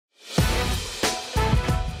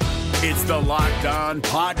It's the Locked On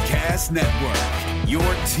Podcast Network, your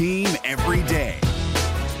team every day.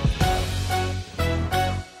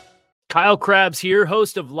 Kyle Krabs here,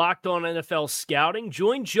 host of Locked On NFL Scouting.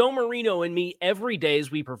 Join Joe Marino and me every day as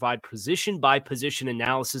we provide position-by-position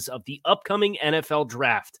analysis of the upcoming NFL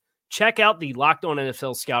Draft. Check out the Locked On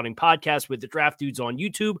NFL Scouting podcast with the Draft Dudes on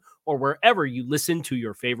YouTube or wherever you listen to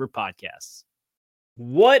your favorite podcasts.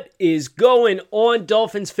 What is going on,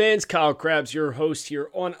 Dolphins fans? Kyle Krabs, your host here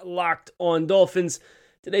on Locked On Dolphins.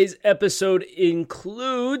 Today's episode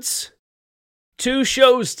includes two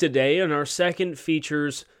shows today, and our second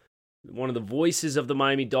features one of the voices of the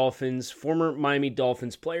Miami Dolphins, former Miami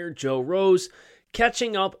Dolphins player Joe Rose,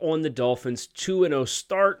 catching up on the Dolphins' 2-0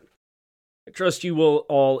 start. I trust you will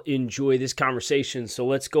all enjoy this conversation, so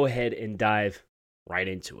let's go ahead and dive right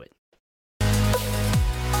into it.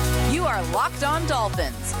 You are Locked On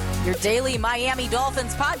Dolphins, your daily Miami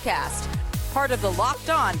Dolphins podcast, part of the Locked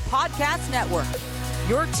On Podcast Network,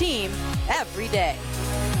 your team every day.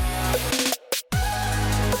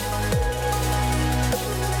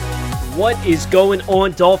 What is going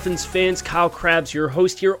on, Dolphins fans? Kyle Krabs, your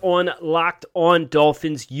host here on Locked On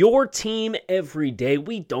Dolphins, your team every day.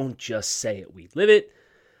 We don't just say it, we live it.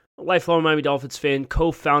 A lifelong Miami Dolphins fan,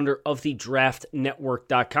 co-founder of the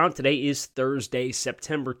draftnetwork.com. Today is Thursday,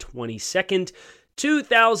 September 22nd,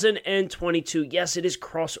 2022. Yes, it is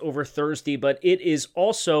crossover Thursday, but it is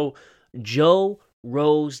also Joe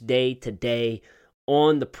Rose Day today.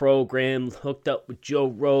 On the program, hooked up with Joe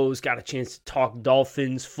Rose, got a chance to talk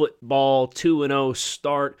Dolphins football, 2-0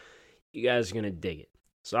 start. You guys are going to dig it.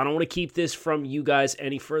 So I don't want to keep this from you guys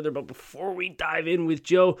any further, but before we dive in with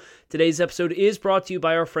Joe, today's episode is brought to you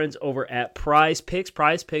by our friends over at Prize Picks.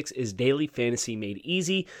 Prize Picks is daily fantasy made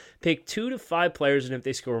easy. Pick 2 to 5 players, and if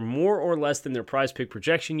they score more or less than their Prize Pick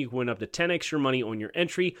projection, you can win up to 10 extra money on your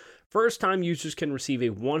entry. First-time users can receive a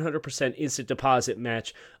 100% instant deposit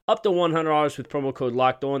match up to $100 with promo code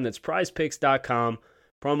LOCKEDON. That's prizepicks.com,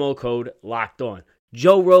 promo code LOCKEDON.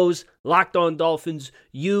 Joe Rose, Locked On Dolphins,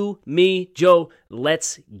 you, me, Joe,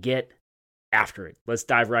 let's get after it. Let's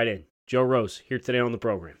dive right in. Joe Rose, here today on the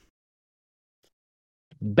program.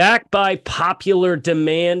 Back by popular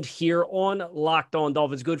demand here on Locked On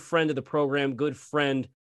Dolphins. Good friend of the program, good friend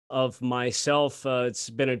of myself. It's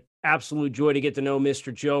been an absolute joy to get to know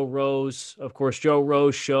Mr. Joe Rose. Of course, Joe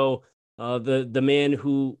Rose Show, the man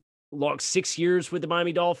who logged 6 years with the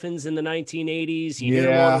Miami Dolphins in the 1980s. He did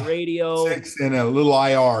it on the radio. 6 and a little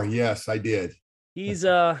IR. Yes, I did. He's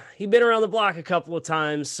been around the block a couple of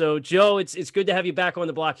times. So, Joe, it's good to have you back on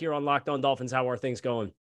the block here on Locked On Dolphins. How are things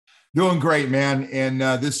going? Doing great, man. And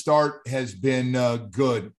this start has been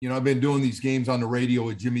good. You know, I've been doing these games on the radio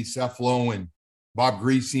with Jimmy Cefalo and Bob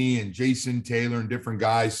Greasy and Jason Taylor and different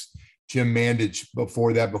guys, Jim Mandich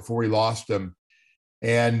before that, before he lost him.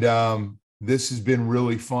 And this has been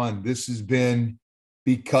really fun. This has been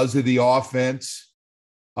because of the offense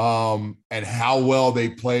and how well they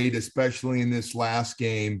played, especially in this last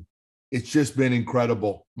game. It's just been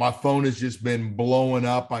incredible. My phone has just been blowing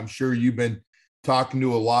up. I'm sure you've been talking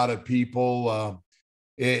to a lot of people.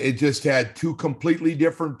 It just had two completely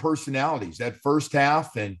different personalities. That first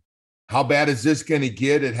half and how bad is this going to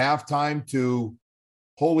get at halftime to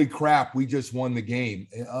holy crap, we just won the game.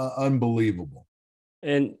 Unbelievable.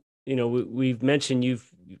 And you know, we've mentioned you've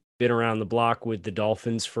been around the block with the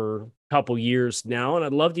Dolphins for a couple years now, and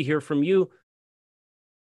I'd love to hear from you.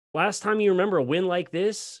 Last time you remember a win like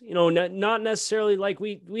this, you know, not necessarily like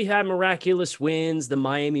we had miraculous wins, the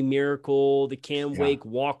Miami Miracle, the Cam Wake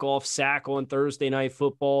walk-off sack on Thursday Night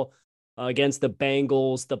Football against the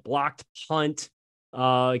Bengals, the blocked punt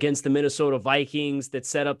against the Minnesota Vikings that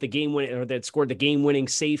set up the game winning or that scored the game-winning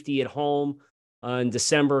safety at home in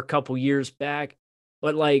December a couple years back.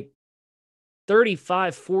 But like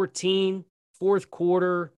 35-14, fourth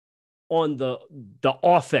quarter on the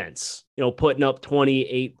offense, you know, putting up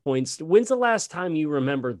 28 points. When's the last time you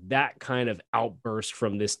remember that kind of outburst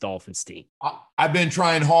from this Dolphins team? I've been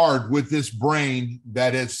trying hard with this brain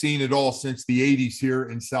that has seen it all since the 80s here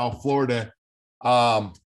in South Florida.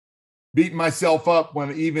 Beating myself up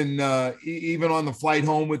when even on the flight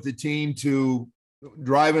home with the team to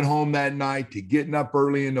driving home that night to getting up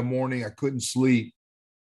early in the morning. I couldn't sleep.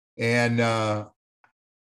 And I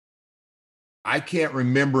can't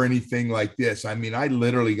remember anything like this. I mean, I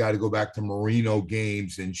literally got to go back to Marino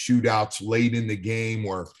games and shootouts late in the game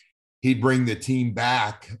where he'd bring the team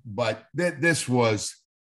back. But this was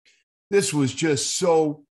just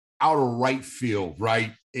so out of right field,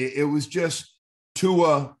 right? It was just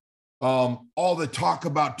Tua, all the talk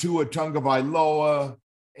about Tua Tagovailoa,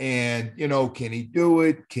 And, can he do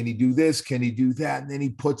it? Can he do this? Can he do that? And then he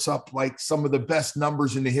puts up like some of the best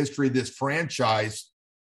numbers in the history of this franchise,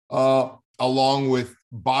 along with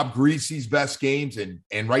Bob Greasy's best games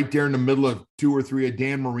and right there in the middle of 2 or 3 of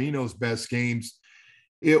Dan Marino's best games.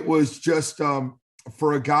 It was just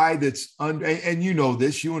for a guy that's and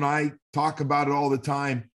this, you and I talk about it all the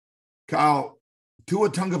time, Kyle. Tua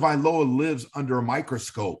Tagovailoa lives under a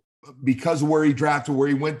microscope because of where he drafted, where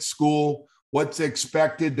he went to school, what's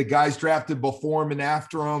expected, the guys drafted before him and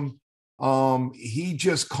after him. He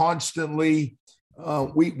just constantly,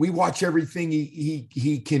 we watch everything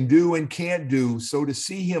he can do and can't do. So to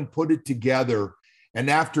see him put it together and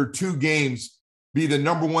after 2 games be the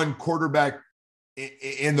number 1 quarterback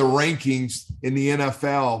in the rankings in the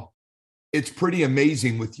NFL, it's pretty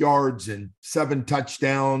amazing, with yards and 7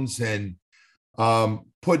 touchdowns and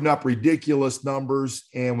putting up ridiculous numbers.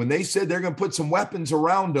 And when they said they're going to put some weapons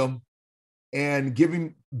around him and give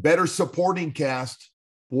him better supporting cast,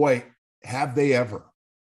 boy, have they ever.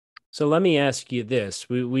 So let me ask you this.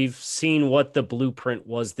 We've seen what the blueprint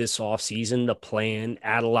was this offseason, the plan,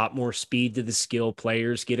 add a lot more speed to the skill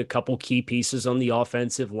players, get a couple key pieces on the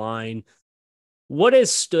offensive line. What has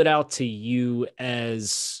stood out to you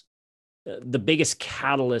as the biggest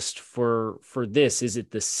catalyst for this? Is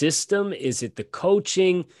it the system? Is it the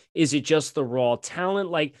coaching? Is it just the raw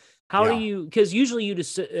talent? Like, how do you, because usually you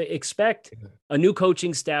just expect a new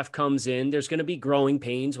coaching staff comes in, there's going to be growing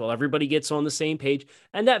pains while everybody gets on the same page.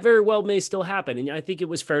 And that very well may still happen. And I think it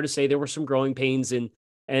was fair to say there were some growing pains and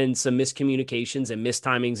some miscommunications and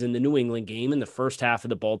mistimings in the New England game in the first half of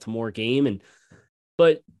the Baltimore game.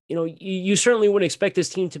 But you certainly wouldn't expect this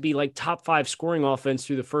team to be like top 5 scoring offense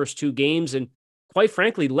through the first 2 games. And quite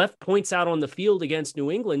frankly, left points out on the field against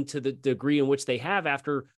New England to the degree in which they have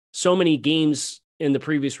after so many games in the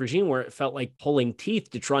previous regime where it felt like pulling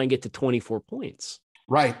teeth to try and get to 24 points.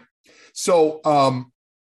 Right. So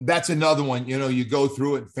that's another one, you go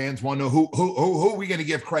through it and fans want to know who are we going to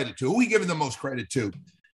give credit to? Who are we giving the most credit to?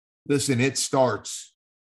 Listen, it starts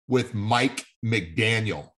with Mike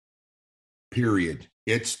McDaniel, period.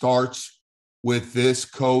 It starts with this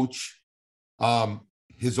coach,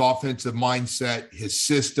 his offensive mindset, his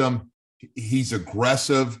system. He's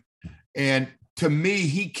aggressive. And to me,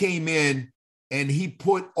 he came in and he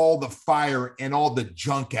put all the fire and all the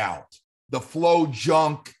junk out, the flow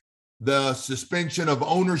junk, the suspension of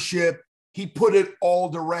ownership. He put it all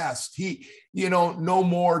to rest. No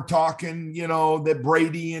more talking, that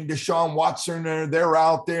Brady and Deshaun Watson they're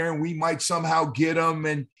out there and we might somehow get them.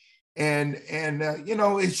 And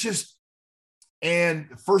it's just, and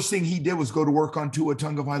first thing he did was go to work on Tua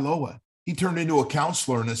Tagovailoa. He turned into a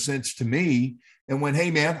counselor in a sense to me and went, hey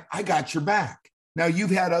man, I got your back. Now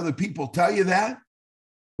you've had other people tell you that,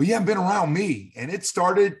 well, you haven't been around me. And it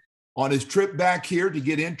started on his trip back here to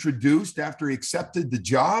get introduced after he accepted the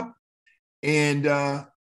job. And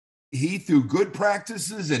he, through good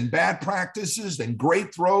practices and bad practices and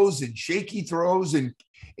great throws and shaky throws in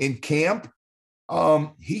camp,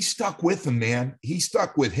 he stuck with him, man. He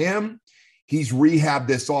stuck with him. He's rehabbed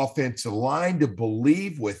this offensive line to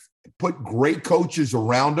put great coaches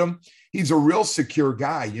around him. He's a real secure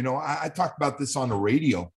guy. I talked about this on the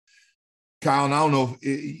radio, Kyle, and I don't know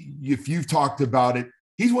if you've talked about it.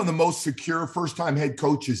 He's one of the most secure first-time head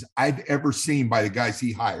coaches I've ever seen by the guys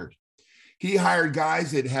he hired. He hired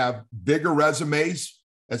guys that have bigger resumes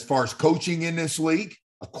as far as coaching in this league,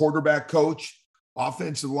 a quarterback coach,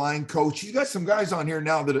 offensive line coach. He's got some guys on here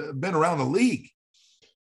now that have been around the league.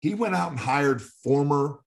 He went out and hired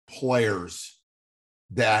former players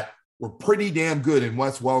that were pretty damn good in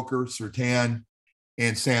Wes Welker, Surtain,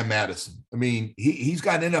 and Sam Madison. I mean, he's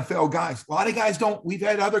got NFL guys. A lot of guys don't. We've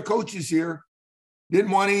had other coaches here. Didn't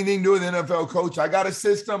want anything to do with NFL coach. I got a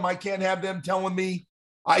system. I can't have them telling me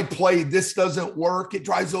I played. This doesn't work. It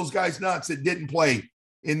drives those guys nuts that didn't play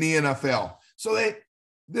in the NFL. So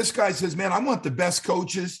this guy says, man, I want the best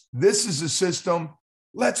coaches. This is a system.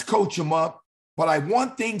 Let's coach them up. But I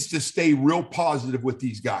want things to stay real positive with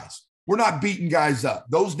these guys. We're not beating guys up.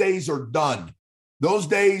 Those days are done. Those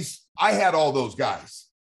days, I had all those guys.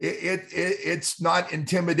 It's not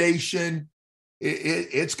intimidation.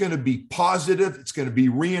 It's going to be positive. It's going to be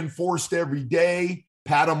reinforced every day.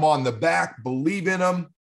 Pat them on the back. Believe in them.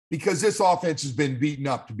 Because this offense has been beaten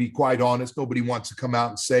up, to be quite honest. Nobody wants to come out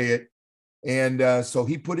and say it. And so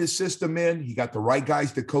he put his system in. He got the right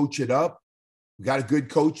guys to coach it up. We got a good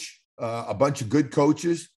coach, a bunch of good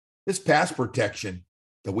coaches. This pass protection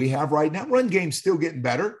that we have right now, run game's still getting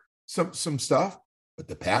better, some stuff. But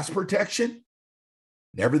the pass protection,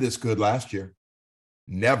 never this good last year.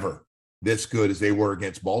 Never this good as they were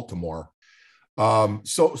against Baltimore.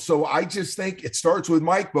 So I just think it starts with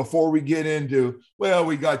Mike before we get into, well,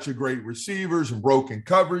 we got your great receivers and broken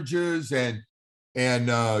coverages and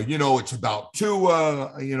it's about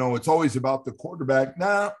Tua, it's always about the quarterback.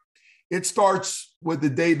 Nah, it starts with the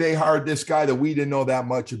day they hired this guy that we didn't know that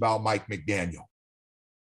much about, Mike McDaniel.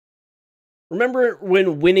 Remember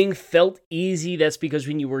when winning felt easy? That's because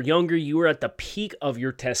when you were younger, you were at the peak of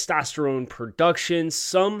your testosterone production.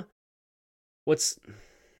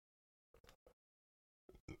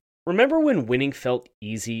 Remember when winning felt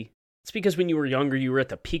easy? It's because when you were younger, you were at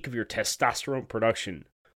the peak of your testosterone production.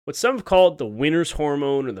 What some have called the winner's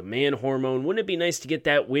hormone or the man hormone. Wouldn't it be nice to get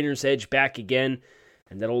that winner's edge back again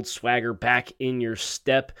and that old swagger back in your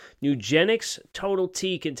step? Nugenix Total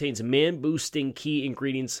T contains man-boosting key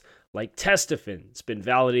ingredients like testofen. It's been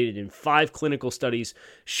validated in 5 clinical studies,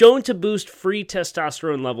 shown to boost free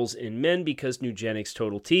testosterone levels in men because Nugenix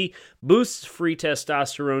Total T boosts free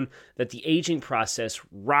testosterone that the aging process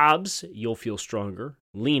robs. You'll feel stronger,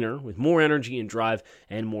 leaner, with more energy and drive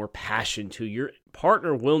and more passion too. Your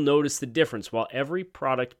partner will notice the difference. While every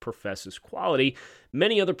product professes quality,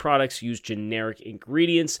 many other products use generic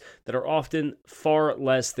ingredients that are often far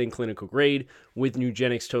less than clinical grade. With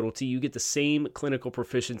Nugenix Total T, you get the same clinical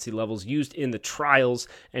proficiency levels used in the trials,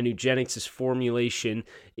 and Nugenix's formulation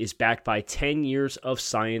is backed by 10 years of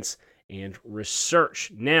science and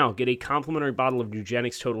research. Now, get a complimentary bottle of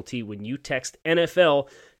Nugenix Total T when you text NFL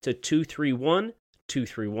to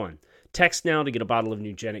 231-231. Text now to get a bottle of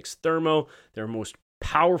Nugenix Thermo, their most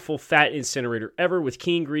powerful fat incinerator ever, with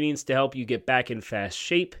key ingredients to help you get back in fast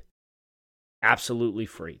shape. Absolutely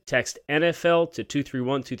free. Text NFL to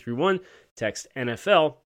 231-231. Text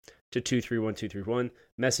NFL to 231-231.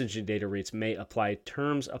 Message and data rates may apply.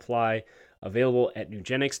 Terms apply. Available at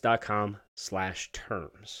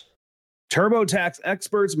nugenix.com/terms. TurboTax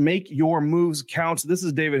experts, make your moves count. This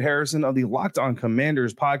is David Harrison of the Locked On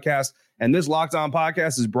Commanders podcast, and this Locked On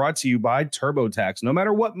podcast is brought to you by TurboTax. No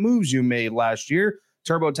matter what moves you made last year,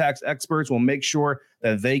 TurboTax experts will make sure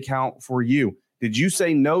that they count for you. Did you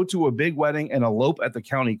say no to a big wedding and elope at the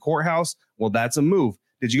county courthouse? Well, that's a move.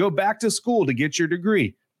 Did you go back to school to get your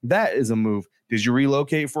degree? That is a move. Did you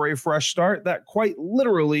relocate for a fresh start? That quite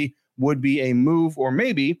literally would be a move. Or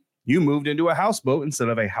maybe you moved into a houseboat instead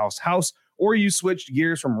of a house, or you switched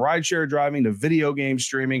gears from rideshare driving to video game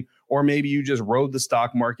streaming, or maybe you just rode the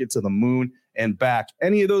stock market to the moon and back.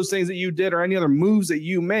 Any of those things that you did or any other moves that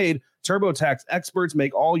you made, TurboTax experts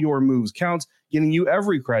make all your moves count, getting you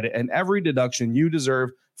every credit and every deduction you deserve,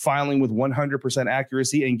 filing with 100%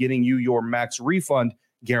 accuracy, and getting you your max refund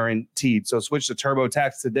guaranteed. So switch to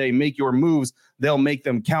TurboTax today. Make your moves. They'll make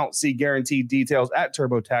them count. See guaranteed details at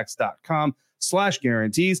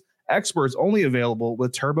turbotax.com/guarantees. Experts only available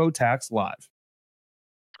with TurboTax Live.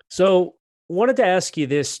 So wanted to ask you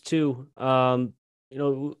this too.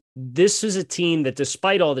 This is a team that,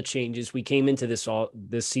 despite all the changes, we came into this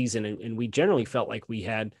season and we generally felt like we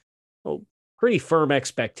had pretty firm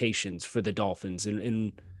expectations for the Dolphins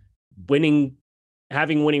and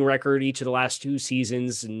having winning record each of the last 2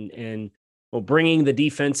 seasons and bringing the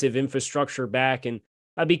defensive infrastructure back. And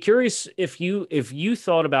I'd be curious if you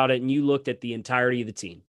thought about it and you looked at the entirety of the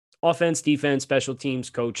team. Offense, defense, special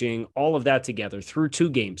teams, coaching, all of that together through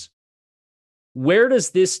 2 games. Where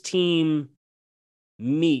does this team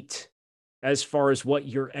meet as far as what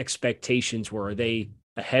your expectations were? Are they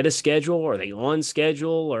ahead of schedule? Are they on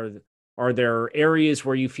schedule? Or are there areas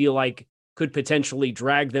where you feel like could potentially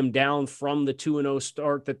drag them down from the 2-0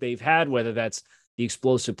 start that they've had, whether that's the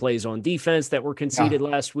explosive plays on defense that were conceded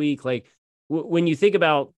last week? Like when you think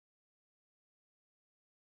about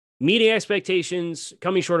meeting expectations,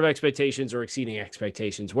 coming short of expectations, or exceeding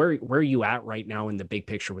expectations, where are you at right now in the big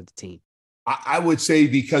picture with the team? I would say,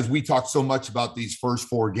 because we talked so much about these first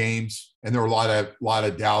 4 games, and there were a lot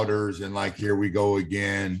of doubters, and like, here we go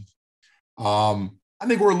again. I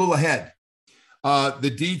think we're a little ahead.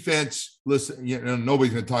 The defense, listen,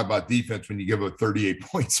 nobody's going to talk about defense when you give up 38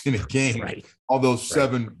 points in a game. Right. Although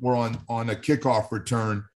 7 were on a kickoff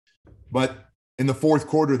return, but in the fourth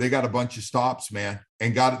quarter, they got a bunch of stops, man,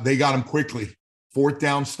 and they got them quickly. 4th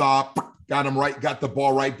down stop, got the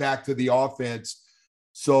ball right back to the offense.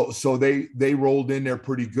 So they rolled in there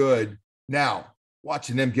pretty good. Now,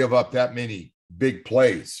 watching them give up that many big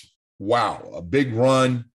plays. Wow. A big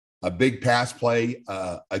run, a big pass play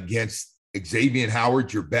against Xavier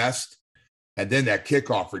Howard, your best. And then that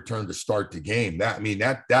kickoff return to start the game.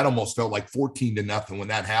 That almost felt like 14-0 when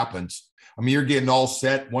that happens. You're getting all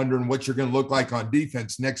set, wondering what you're going to look like on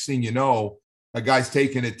defense. Next thing you know, a guy's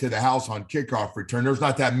taking it to the house on kickoff return. There's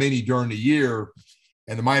not that many during the year.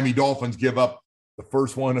 And the Miami Dolphins give up the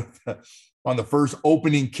first one on the first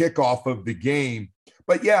opening kickoff of the game.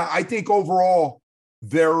 But yeah, I think overall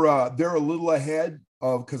they're a little ahead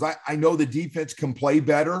of, because I know the defense can play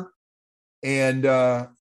better, and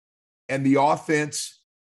the offense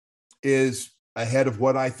is ahead of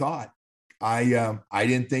what I thought. I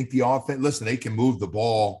didn't think the offense. Listen, they can move the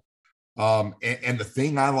ball. And the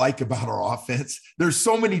thing I like about our offense, there's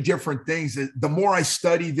so many different things. The more I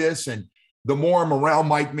study this and the more I'm around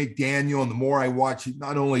Mike McDaniel and the more I watch,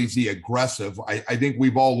 not only is he aggressive, I think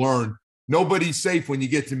we've all learned nobody's safe when you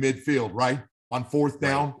get to midfield, right? On fourth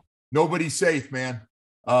down, right. Nobody's safe, man.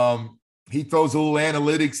 He throws a little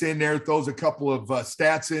analytics in there, throws a couple of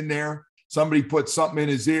stats in there. Somebody puts something in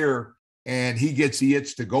his ear and he gets the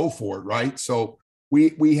itch to go for it, right? So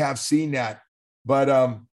we have seen that. But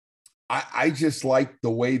I just like the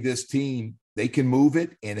way this team, they can move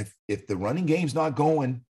it. And if the running game's not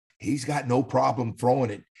going, he's got no problem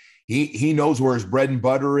throwing it. He knows where his bread and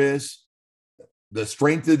butter is. The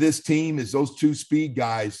strength of this team is those two speed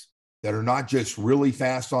guys that are not just really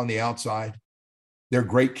fast on the outside. They're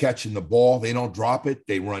great catching the ball. They don't drop it.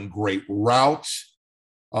 They run great routes.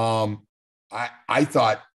 I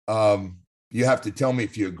thought, you have to tell me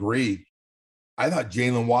if you agree, I thought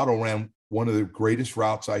Jalen Waddle ran one of the greatest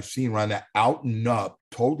routes I've seen, ran that out and up,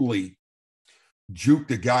 totally juked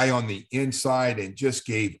the guy on the inside and just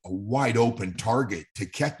gave a wide open target to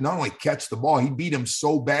catch, not only catch the ball, he beat him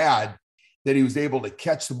so bad that he was able to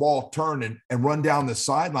catch the ball, turn and run down the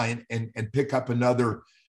sideline and pick up another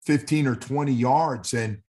 15 or 20 yards.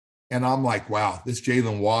 And I'm like, wow, this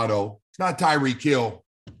Jalen Waddle, it's not Tyreek Hill,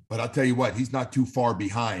 but I'll tell you what, he's not too far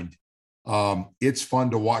behind. It's fun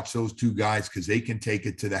to watch those two guys because they can take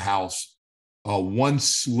it to the house. One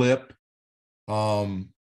slip,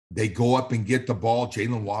 they go up and get the ball.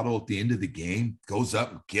 Jalen Waddle at the end of the game goes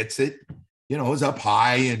up and gets it. You know, it's up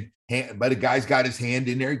high, but the guy's got his hand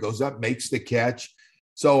in there. He goes up, makes the catch.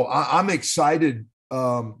 So I'm excited.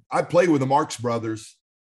 I play with the Marks brothers,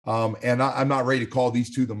 and I'm not ready to call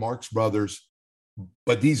these two the Marks brothers,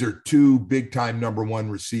 but these are two big-time number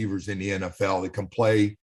one receivers in the NFL that can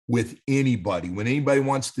play with anybody. When anybody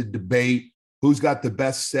wants to debate who's got the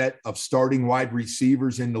best set of starting wide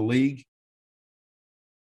receivers in the league,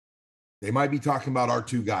 they might be talking about our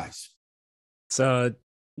two guys. So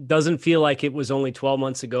doesn't feel like it was only 12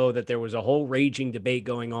 months ago that there was a whole raging debate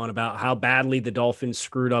going on about how badly the Dolphins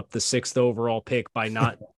screwed up the 6th overall pick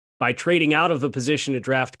by trading out of the position to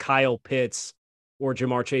draft Kyle Pitts or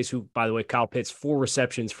Jamar Chase, who, by the way, Kyle Pitts, 4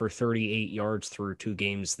 receptions for 38 yards through 2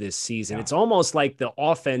 games this season. Yeah. It's almost like the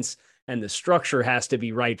offense and the structure has to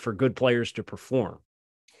be right for good players to perform.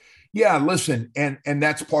 Yeah, listen, and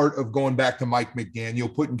that's part of going back to Mike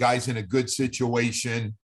McDaniel, putting guys in a good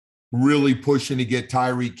situation, really pushing to get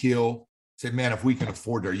Tyreek Hill. Said, man, if we can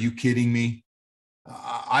afford it, are you kidding me?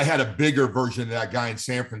 I had a bigger version of that guy in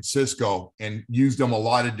San Francisco and used him a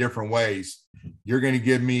lot of different ways. You're going to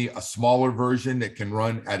give me a smaller version that can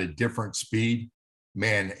run at a different speed,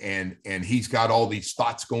 man, and he's got all these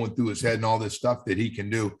thoughts going through his head and all this stuff that he can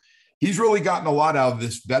do. He's really gotten a lot out of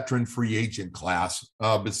this veteran free agent class,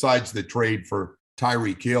 besides the trade for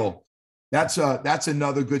Tyreek Hill. That's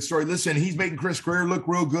another good story. Listen, he's making Chris Greer look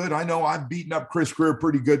real good. I know I've beaten up Chris Greer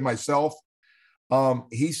pretty good myself.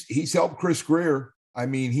 He's helped Chris Greer. I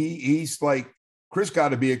mean, he's like, Chris got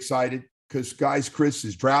to be excited because guys Chris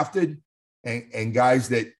is drafted and guys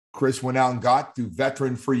that Chris went out and got through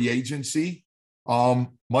veteran free agency,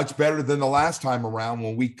 much better than the last time around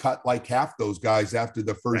when we cut like half those guys after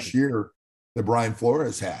the first year that Brian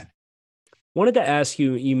Flores had. Wanted to ask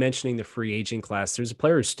you mentioning the free agent class, there's a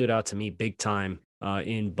player who stood out to me big time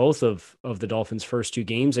in both of the Dolphins' first 2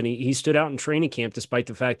 games, and he stood out in training camp despite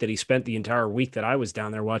the fact that he spent the entire week that I was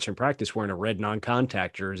down there watching practice wearing a red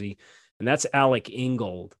non-contact jersey, and that's Alec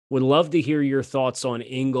Ingold. Would love to hear your thoughts on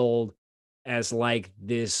Ingold as like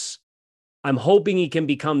this. I'm hoping he can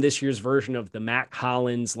become this year's version of the Matt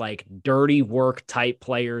Collins, like dirty work type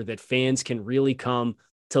player that fans can really come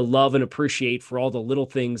to love and appreciate for all the little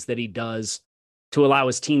things that he does to allow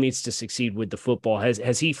his teammates to succeed with the football.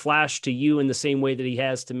 Has he flashed to you in the same way that he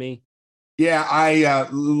has to me? Yeah, I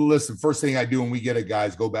listen, first thing I do when we get a guy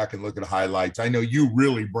is go back and look at highlights. I know you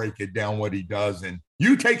really break it down what he does, and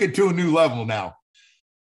you take it to a new level now.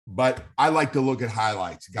 But I like to look at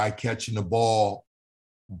highlights. Guy catching the ball,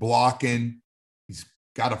 blocking. He's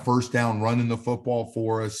got a first down running the football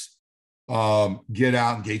for us. Get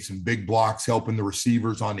out and get some big blocks, helping the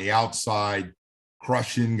receivers on the outside,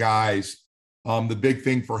 crushing guys. The big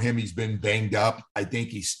thing for him, he's been banged up. I think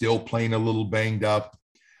he's still playing a little banged up.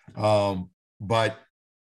 But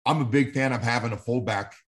I'm a big fan of having a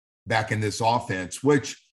fullback back in this offense,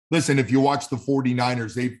 which listen, if you watch the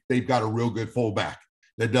 49ers, they've got a real good fullback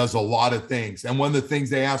that does a lot of things. And one of the things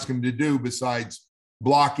they ask him to do besides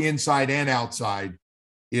block inside and outside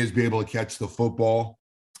is be able to catch the football.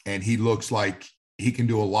 And he looks like he can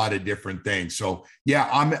do a lot of different things. So yeah,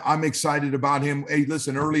 I'm excited about him. Hey,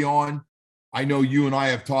 listen, early on, I know you and I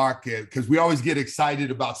have talked because we always get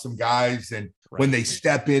excited about some guys and when they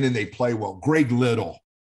step in and they play well. Greg Little,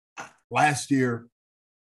 last year,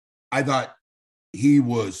 I thought he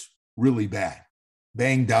was really bad,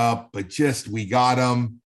 banged up, but just we got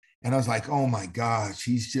him. And I was like, oh my gosh,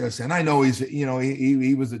 he's just, and I know he's,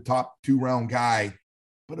 he was a top 2-round guy,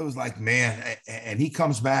 but it was like, man, and he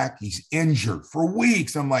comes back, he's injured for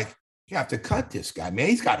weeks. I'm like, you have to cut this guy, man.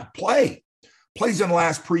 He's got to play. Plays in the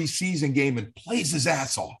last preseason game and plays his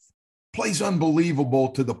ass off. Plays unbelievable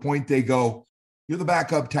to the point they go, you're the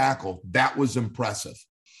backup tackle. That was impressive.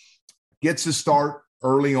 Gets a start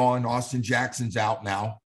early on. Austin Jackson's out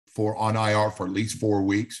now on IR for at least 4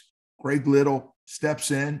 weeks. Greg Little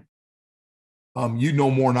steps in. You know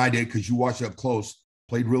more than I did because you watched up close.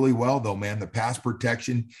 Played really well, though, man. The pass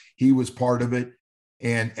protection, he was part of it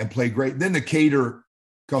and played great. Then the Cater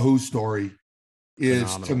Kahoo story is,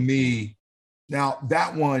 phenomenal to me. Now,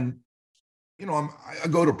 that one, I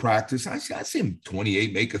go to practice. I see him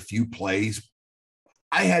 28, make a few plays.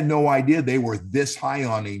 I had no idea they were this high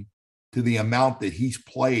on him to the amount that he's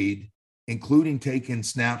played, including taking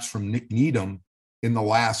snaps from Nick Needham in the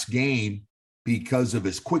last game because of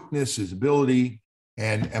his quickness, his ability.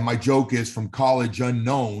 And my joke is from college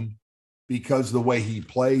unknown because of the way he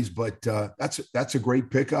plays. But that's a great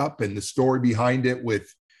pickup. And the story behind it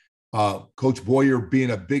with Coach Boyer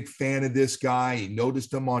being a big fan of this guy. He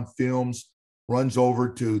noticed him on films, runs over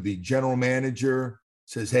to the general manager,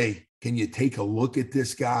 says, hey, can you take a look at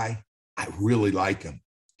this guy? I really like him.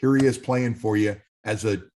 Here he is playing for you as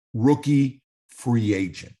a rookie free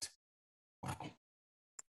agent. Wow.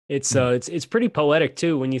 It's pretty poetic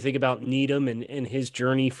too when you think about Needham and his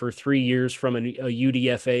journey for 3 years from a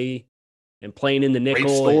UDFA and playing in the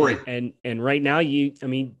nickel. And right now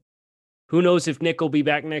who knows if Nick will be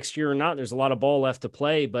back next year or not? There's a lot of ball left to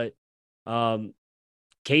play, but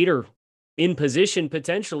Cater in position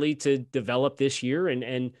potentially to develop this year,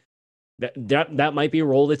 and that might be a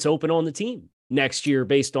role that's open on the team next year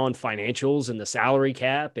based on financials and the salary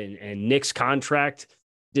cap and Nick's contract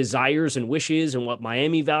desires and wishes and what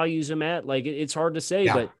Miami values him at. Like, it's hard to say,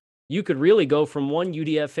 but you could really go from one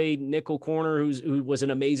UDFA nickel corner who was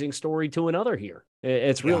an amazing story to another here.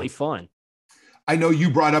 It's really fun. I know you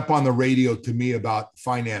brought up on the radio to me about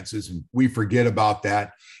finances, and we forget about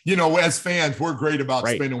that. As fans, we're great about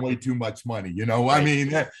spending way too much money. Right. I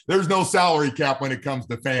mean, there's no salary cap when it comes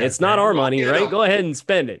to fans. It's not our money, right? Go ahead and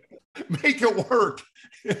spend it. Make it work.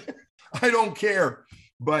 I don't care.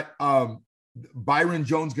 But Byron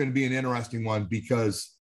Jones is going to be an interesting one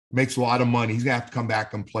because he makes a lot of money. He's going to have to come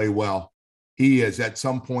back and play well. He is at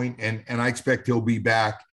some point, and I expect he'll be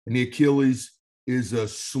back. And the Achilles is a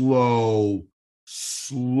slow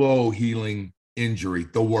healing injury,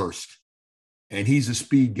 the worst. And he's a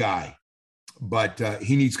speed guy, but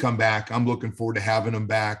he needs to come back. I'm looking forward to having him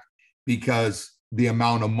back because the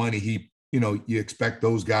amount of money you expect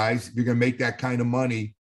those guys, if you're going to make that kind of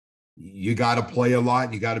money, you got to play a lot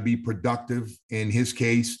and you got to be productive. In his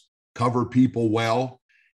case, cover people well.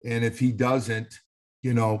 And if he doesn't,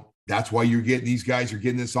 that's why these guys are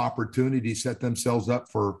getting this opportunity to set themselves up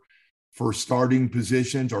for starting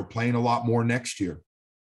positions or playing a lot more next year.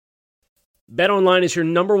 BetOnline is your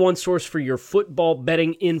number one source for your football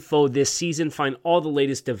betting info this season. Find all the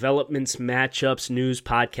latest developments, matchups, news,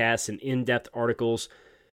 podcasts, and in-depth articles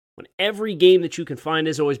on every game that you can find.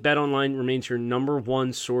 As always, BetOnline remains your number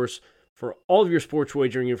one source for all of your sports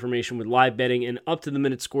wagering information with live betting and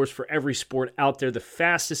up-to-the-minute scores for every sport out there. The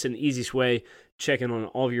fastest and easiest way, check in on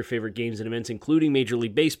all of your favorite games and events, including Major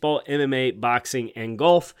League Baseball, MMA, boxing, and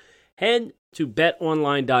golf. Head to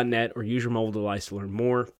betonline.net or use your mobile device to learn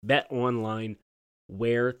more. BetOnline,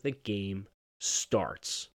 where the game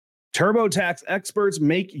starts. TurboTax experts,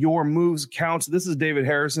 make your moves count. This is David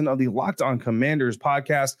Harrison of the Locked On Commanders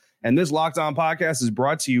podcast, and this Locked On podcast is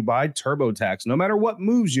brought to you by TurboTax. No matter what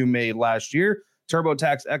moves you made last year,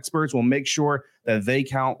 TurboTax experts will make sure that they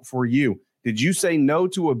count for you. Did you say no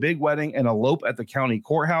to a big wedding and elope at the county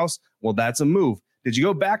courthouse? Well, that's a move. Did you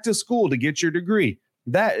go back to school to get your degree?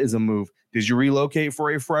 That is a move. Did you relocate for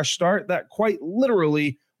a fresh start? That quite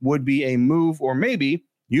literally would be a move. Or maybe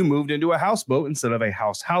you moved into a houseboat instead of a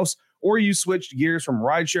house, or you switched gears from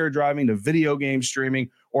rideshare driving to video game streaming,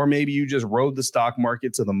 or maybe you just rode the stock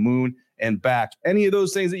market to the moon and back. Any of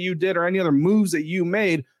those things that you did or any other moves that you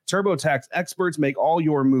made, TurboTax experts make all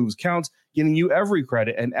your moves count, getting you every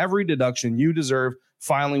credit and every deduction you deserve,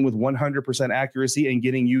 filing with 100% accuracy, and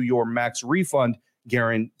getting you your max refund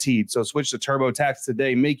guaranteed. So switch to TurboTax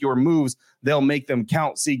today. Make your moves. They'll make them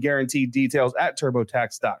count. See guaranteed details at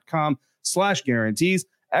turbotax.com/guarantees.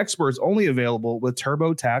 Experts only available with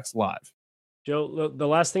TurboTax Live. Joe, the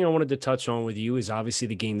last thing I wanted to touch on with you is obviously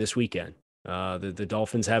the game this weekend. The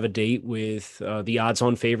Dolphins have a date with the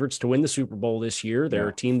odds-on favorites to win the Super Bowl this year. They're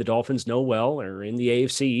a team the Dolphins know well. They're in the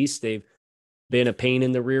AFC East. They've been a pain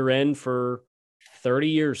in the rear end for 30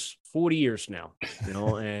 years, 40 years now,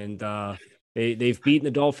 and they've beaten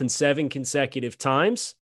the Dolphins 7 consecutive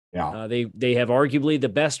times. Yeah. They have arguably the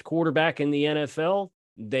best quarterback in the NFL.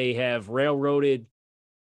 They have railroaded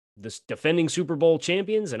the defending Super Bowl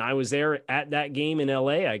champions, and I was there at that game in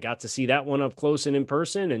LA. I got to see that one up close and in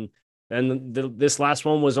person, and this last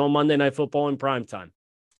one was on Monday Night Football in primetime.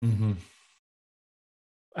 Mm-hmm.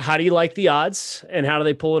 How do you like the odds, and how do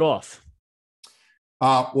they pull it off?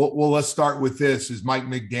 Well, let's start with this. As Mike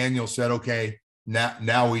McDaniel said, okay,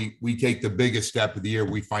 now we take the biggest step of the year.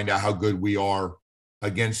 We find out how good we are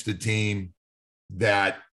against a team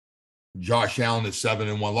that Josh Allen is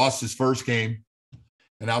 7-1, lost his first game.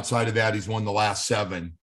 And outside of that, he's won the last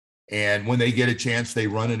 7. And when they get a chance, they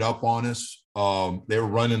run it up on us. They were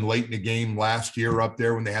running late in the game last year up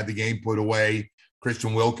there when they had the game put away.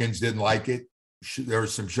 Christian Wilkins didn't like it. There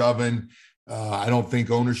was some shoving. I don't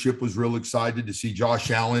think ownership was real excited to see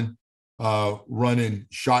Josh Allen running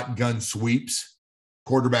shotgun sweeps,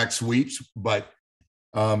 quarterback sweeps. But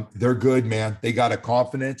they're good, man. They got a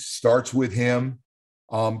confidence. Starts with him.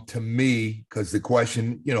 To me, because the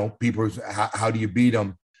question, people, how do you beat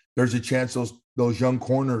them? There's a chance those young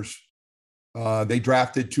corners, they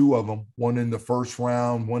drafted 2 of them, one in the first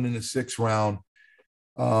round, one in the 6th round.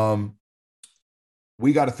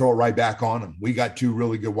 We got to throw it right back on them. We got 2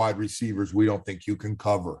 really good wide receivers we don't think you can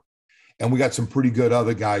cover. And we got some pretty good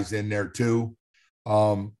other guys in there too.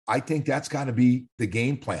 I think that's got to be the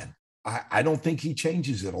game plan. I don't think he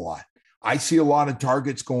changes it a lot. I see a lot of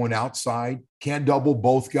targets going outside. Can't double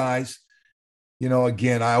both guys.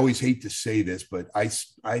 Again, I always hate to say this, but I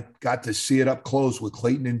got to see it up close with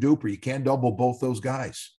Clayton and Duper. You can't double both those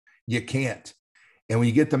guys. You can't. And when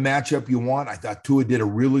you get the matchup you want, I thought Tua did a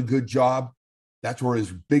really good job. That's where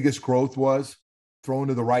his biggest growth was, throwing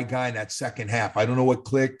to the right guy in that second half. I don't know what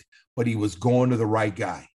clicked, but he was going to the right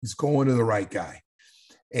guy. He's going to the right guy.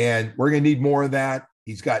 And we're going to need more of that.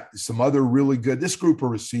 He's got some other really good, this group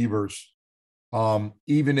of receivers.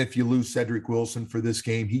 Even if you lose Cedric Wilson for this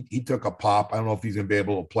game, he took a pop. I don't know if he's going to be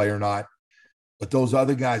able to play or not, but those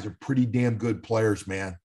other guys are pretty damn good players,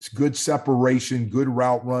 man. It's good separation, good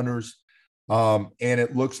route runners. And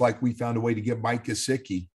it looks like we found a way to get Mike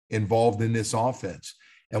Gesicki involved in this offense.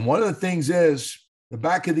 And one of the things is the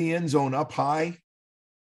back of the end zone up high.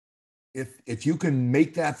 If you can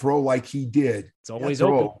make that throw like he did, it's always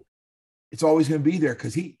open. It's always going to be there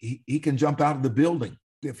because he can jump out of the building.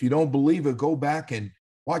 If you don't believe it, go back and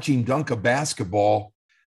watch him dunk a basketball,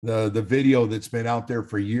 the video that's been out there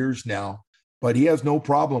for years now. But he has no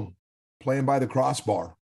problem playing by the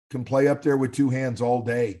crossbar, can play up there with 2 hands all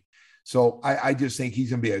day. So I just think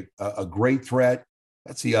he's going to be a great threat.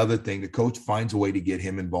 That's the other thing. The coach finds a way to get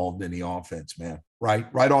him involved in the offense, man.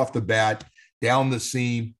 Right off the bat, down the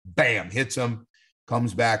seam, bam, hits him,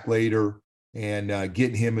 comes back later. And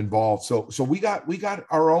getting him involved. So we got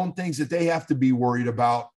our own things that they have to be worried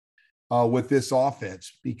about with this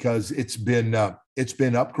offense because it's been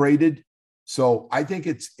upgraded. So I think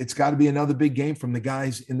it's got to be another big game from the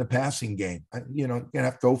guys in the passing game. You're going to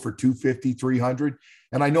have to go for 250, 300.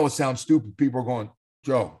 And I know it sounds stupid. People are going,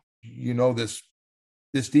 Joe,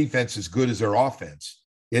 this defense is good as their offense.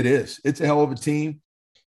 It is. It's a hell of a team.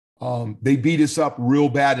 They beat us up real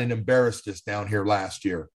bad and embarrassed us down here last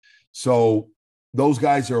year. So those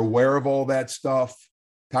guys are aware of all that stuff.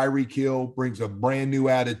 Tyreek Hill brings a brand new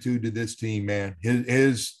attitude to this team, man.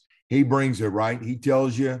 He brings it, right? He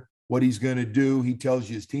tells you what he's going to do. He tells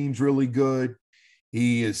you his team's really good.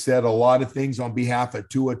 He has said a lot of things on behalf of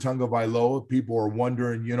Tua Tagovailoa. People are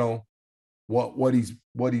wondering, what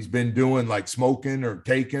he's been doing, like smoking or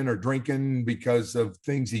taking or drinking because of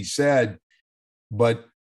things he said. But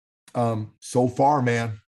so far,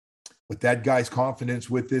 man, with that guy's confidence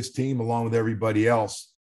with this team, along with everybody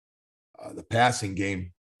else, the passing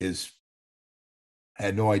game I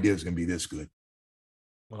had no idea it was going to be this good.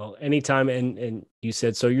 Well, anytime, and you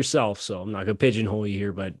said so yourself, so I'm not going to pigeonhole you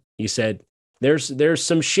here, but you said there's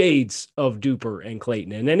some shades of Duper and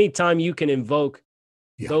Clayton. And anytime you can invoke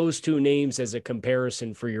those two names as a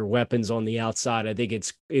comparison for your weapons on the outside, I think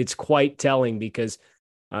it's quite telling because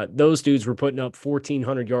those dudes were putting up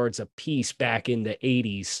 1,400 yards a piece back in the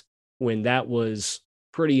 80s when that was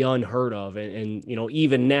pretty unheard of. And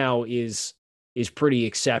even now is pretty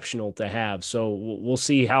exceptional to have. So we'll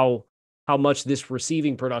see how much this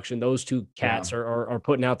receiving production those two cats are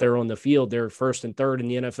putting out there on the field. They're first and third in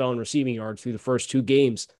the NFL in receiving yards through the first two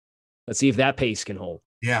games. Let's see if that pace can hold.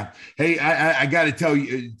 Yeah. Hey, I got to tell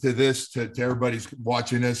you to everybody's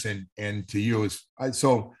watching this and to you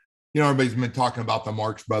everybody's been talking about the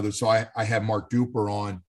Marx brothers. So I have Mark Duper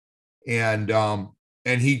on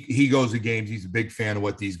and he goes to games. He's a big fan of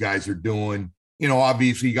what these guys are doing.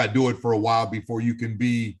 Obviously you got to do it for a while before you can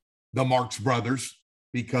be the Marx brothers,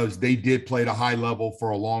 because they did play at a high level for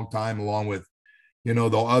a long time, along with, the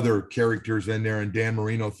other characters in there and Dan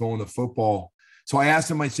Marino throwing the football. So I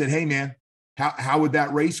asked him, I said, hey man, how would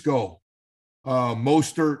that race go?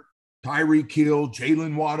 Mostert, Tyreek Hill,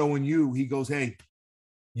 Jalen Waddle, and you. He goes, hey,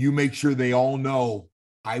 you make sure they all know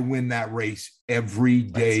I win that race every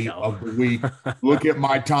day of the week. Look at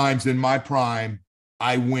my times in my prime.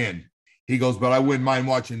 I win. He goes, but I wouldn't mind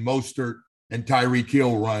watching Mostert and Tyreek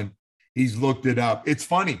Hill run. He's looked it up. It's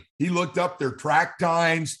funny. He looked up their track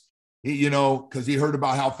times, because he heard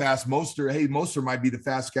about how fast Mostert might be the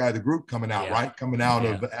fast guy of the group coming out, right? Coming out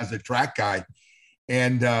of as a track guy.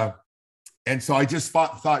 And so I just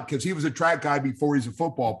thought, because he was a track guy before he's a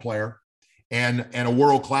football player and a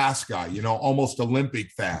world-class guy, almost Olympic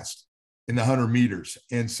fast in the 100 meters.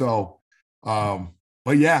 And so,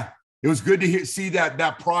 but yeah, it was good to see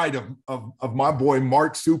that pride of my boy,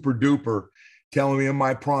 Mark Super Duper, telling me in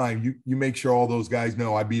my prime, you make sure all those guys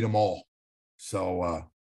know I beat them all. So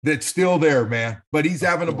that's still there, man. But he's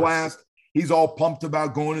having a blast. He's all pumped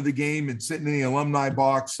about going to the game and sitting in the alumni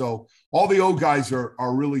box. So all the old guys are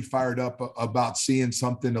really fired up about seeing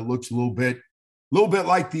something that looks a little bit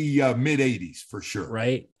like the mid 80s for sure.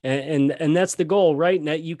 Right. And that's the goal, right? And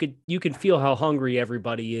that you could feel how hungry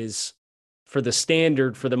everybody is for the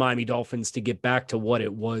standard for the Miami Dolphins to get back to what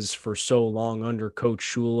it was for so long under Coach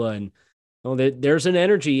Shula. And there's an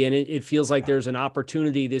energy, and it feels like there's an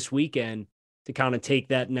opportunity this weekend to kind of take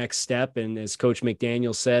that next step. And as Coach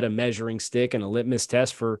McDaniel said, a measuring stick and a litmus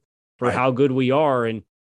test for how good we are. And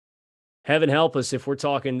heaven help us if we're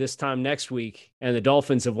talking this time next week and the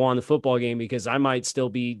Dolphins have won the football game, because I might still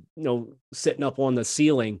be, sitting up on the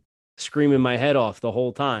ceiling screaming my head off the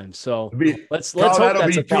whole time. So let's hope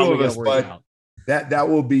that's a problem we got to work out. That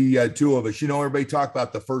will be two of us. Everybody talk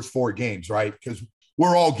about the first four games, right? Because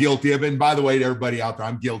we're all guilty of it. And by the way, to everybody out there,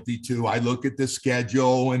 I'm guilty too. I look at the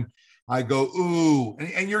schedule and I go, ooh,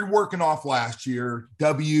 and you're working off last year,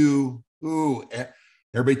 ooh.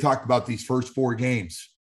 Everybody talked about these first four games.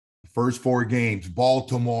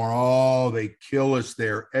 Baltimore, they kill us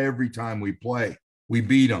there every time we play. We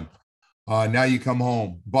beat them. Now you come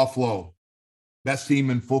home. Buffalo, best team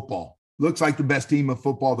in football. Looks like the best team of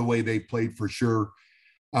football the way they played for sure.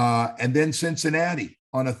 And then Cincinnati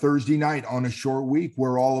on a Thursday night on a short week,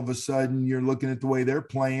 where all of a sudden you're looking at the way they're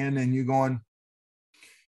playing and you're going,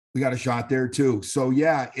 we got a shot there too. So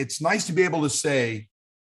yeah, it's nice to be able to say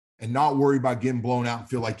and not worry about getting blown out and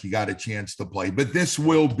feel like you got a chance to play. But this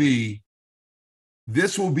will be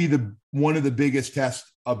the one of the biggest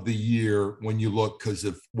tests of the year when you look, because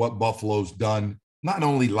of what Buffalo's done, not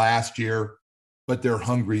only last year, but they're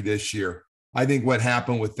hungry this year. I think what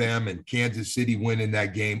happened with them and Kansas City winning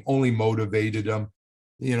that game only motivated them.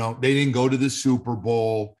 They didn't go to the Super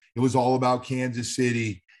Bowl. It was all about Kansas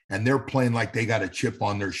City, and they're playing like they got a chip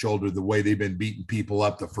on their shoulder the way they've been beating people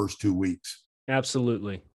up the first 2 weeks.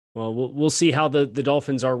 Absolutely. Well, we'll see how the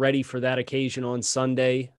Dolphins are ready for that occasion on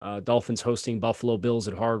Sunday. Dolphins hosting Buffalo Bills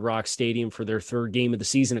at Hard Rock Stadium for their third game of the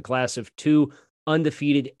season, a class of two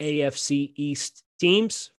undefeated AFC East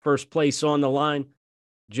teams. First place on the line.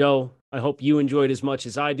 Joe, I hope you enjoyed as much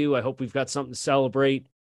as I do. I hope we've got something to celebrate.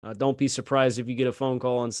 Don't be surprised if you get a phone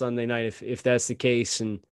call on Sunday night if that's the case.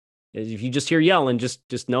 And if you just hear yelling, just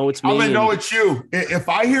know it's me. I'm gonna know it's you. If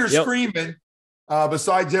I hear screaming,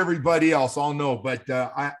 besides everybody else, I'll know. But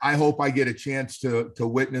I hope I get a chance to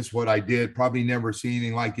witness what I did. Probably never see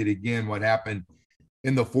anything like it again. What happened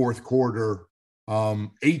in the fourth quarter?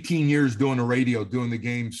 18 years doing the radio, doing the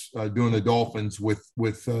games, doing the Dolphins with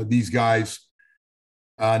these guys.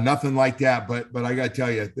 Nothing like that, but I got to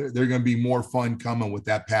tell you, they're going to be more fun coming with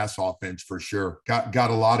that pass offense for sure. Got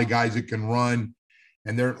a lot of guys that can run,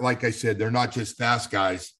 and they're, like I said, they're not just fast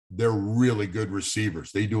guys. They're really good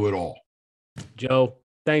receivers. They do it all. Joe,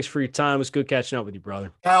 thanks for your time. It was good catching up with you,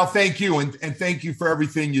 brother. Kyle, thank you, and thank you for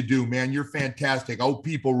everything you do, man. You're fantastic. I hope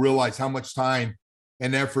people realize how much time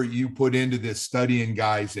and effort you put into this studying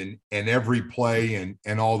guys and every play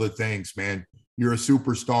and all the things, man. You're a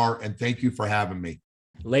superstar, and thank you for having me.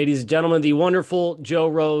 Ladies and gentlemen, the wonderful Joe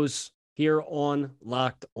Rose here on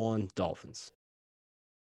Locked On Dolphins.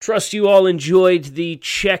 Trust you all enjoyed the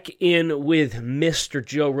check-in with Mr.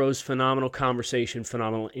 Joe Rose. Phenomenal conversation,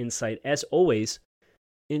 phenomenal insight, as always,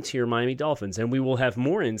 into your Miami Dolphins. And we will have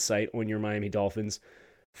more insight on your Miami Dolphins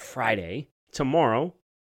Friday, tomorrow,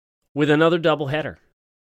 with another doubleheader.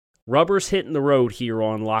 Rubber's hitting the road here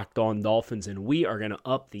on Locked On Dolphins, and we are going to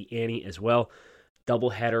up the ante as well.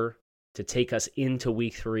 Doubleheader to take us into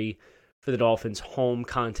Week 3 for the Dolphins' home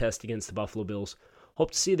contest against the Buffalo Bills.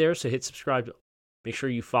 Hope to see you there, so hit subscribe. Make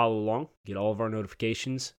sure you follow along, get all of our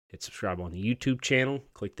notifications, hit subscribe on the YouTube channel,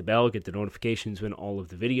 click the bell, get the notifications when all of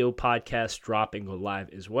the video podcasts drop and go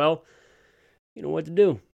live as well. You know what to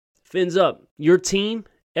do. Fins up. Your team,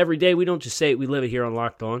 every day. We don't just say it, we live it here on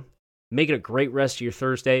Locked On. Make it a great rest of your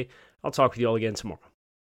Thursday. I'll talk with you all again tomorrow.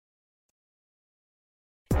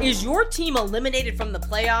 Is your team eliminated from the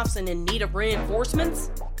playoffs and in need of reinforcements?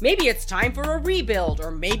 Maybe it's time for a rebuild, or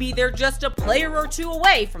maybe they're just a player or two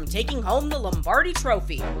away from taking home the Lombardi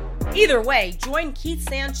Trophy. Either way, join Keith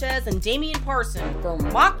Sanchez and Damian Parson for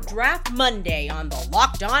Mock Draft Monday on the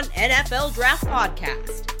Locked On NFL Draft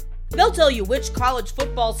Podcast. They'll tell you which college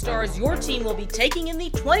football stars your team will be taking in the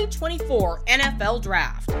 2024 NFL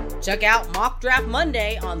Draft. Check out Mock Draft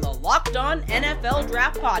Monday on the Locked On NFL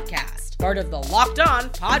Draft Podcast, part of the Locked On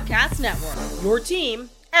Podcast Network, your team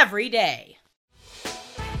every day.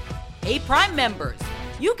 Hey, Prime members,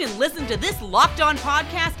 you can listen to this Locked On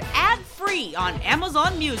podcast ad-free on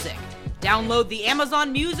Amazon Music. Download the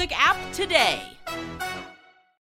Amazon Music app today.